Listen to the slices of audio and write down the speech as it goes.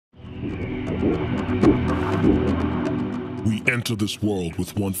We enter this world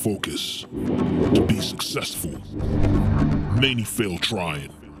with one focus: to be successful. Many fail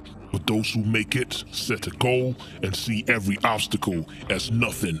trying, but those who make it set a goal and see every obstacle as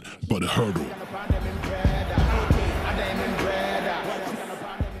nothing but a hurdle.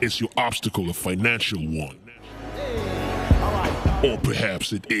 Is your obstacle a financial one? Or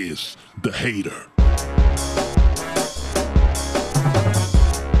perhaps it is the hater.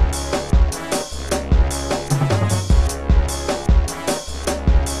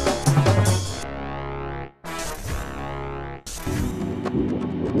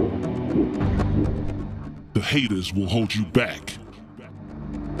 The haters will hold you back.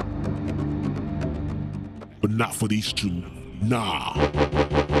 But not for these two. Nah.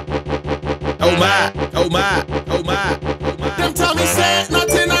 Oh my, oh my, oh my, oh my. Them tell me say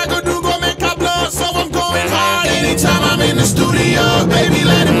nothing I go do go make a blow, so I'm going hard. Anytime I'm in the studio, baby,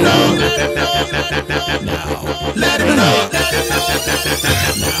 let him know. Let him know. Let him know.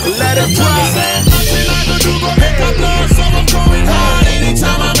 Let him drop. Nothing I go do go make a blow, so I'm going hard.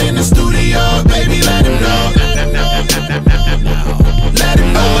 Anytime I'm in the studio, baby, let him know. Let him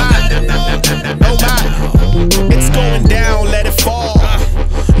know. Oh my, it's going down, let it fall.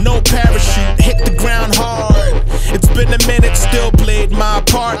 No parachute, hit the ground hard. It's been a minute, still played my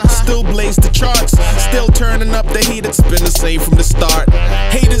part. Still blazed the charts, still turning up the heat. It's been the same from the start.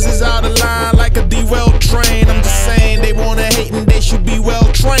 Haters is out of line like a derailed train. I'm just saying they wanna hate and they should be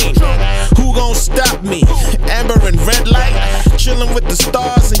well trained. Who gon' stop me? Amber and red light, chilling with the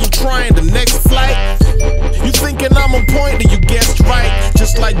stars and you trying the next flight. You thinking I'm on point and you guessed right.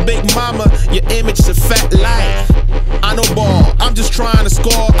 Just like Big Mama, your image's a fat lie. I know ball, I'm just trying to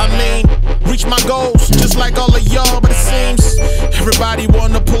score. I mean, reach my goals, just like all of y'all. But it seems everybody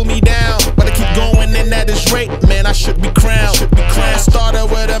wanna pull me down, but I keep going in at this rate, man, I should be crowned. I started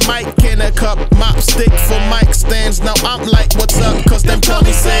with a mic and a cup, mop stick for mic stands. Now I'm like, what's up? Cause them tell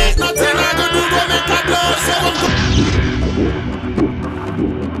me say nothing I go do go make a blow, so I'm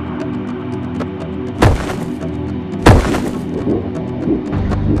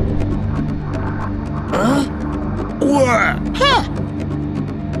What? Huh?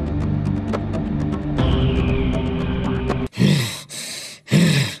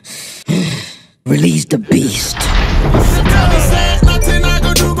 Release the beast. Nothing I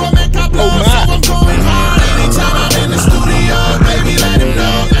go do go make a blow, so I'm going hard. Anytime I'm in the studio, baby, let him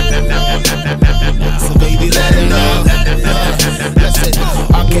know. So baby, let him know. Listen,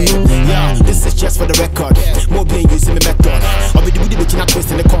 okay, yeah, this is just for the record. More being using the method. I'll be doing the bitch in a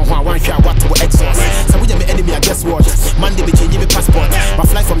twist in the corner. One shot, what to exhaust. So we my enemy, I guess what? Monday be changing my passport. My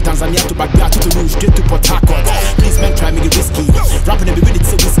flight from Tanzania to Baghdad to Rouge, straight to Port Harcourt. Please man, try me get risky. Rapping and be ready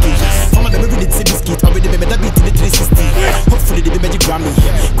to whiskey. From my baby, it's a biscuit. Already made that beat in the 360. Hopefully they be magic Grammy.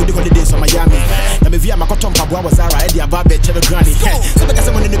 Good holidays from Miami. Now me via my cotton pabwa was Zara, Eddie Ababe, Cherry Granny. So because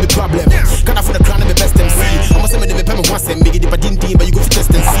I want to know the problem. Can't afford the crown and the best MC. Almost say me the payment once and make it the badin team, but you go for test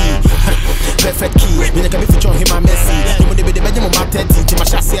and see. Perfect key. When I can be featured him, I'm messy. You want to be the Benjamin on my 30. To my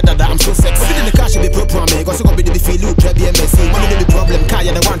chassis, that I'm so sexy. In the car, she be pro me. Cause you got to be the feel loop, be MSC. One of the problem,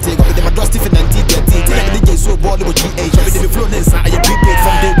 Kaya the one take. Got to be my dusty for 1930. Tell me the Jayso ball with GH. Got to be flown inside. I prepaid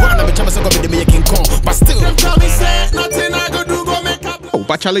from day one. I'm a chama, so got to be making Kong. But still, them tell me say nothing I go do go make up. Oh,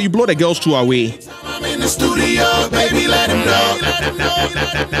 Bachelor, you blow the girls two away. I'm in the studio, baby, let him know. Let him know.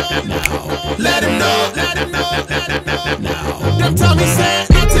 Let him know. Them tell me say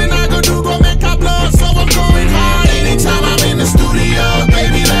nothing I go do go make a blow, so I'm going hard. Anytime I'm